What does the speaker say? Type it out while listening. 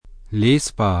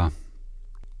lesbar,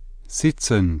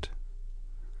 sitzend,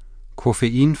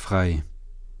 koffeinfrei,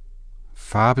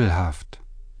 fabelhaft,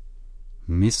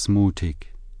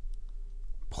 missmutig,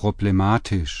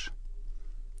 problematisch,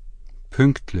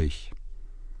 pünktlich,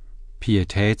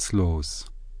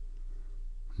 pietätslos,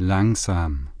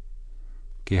 langsam,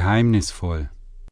 geheimnisvoll.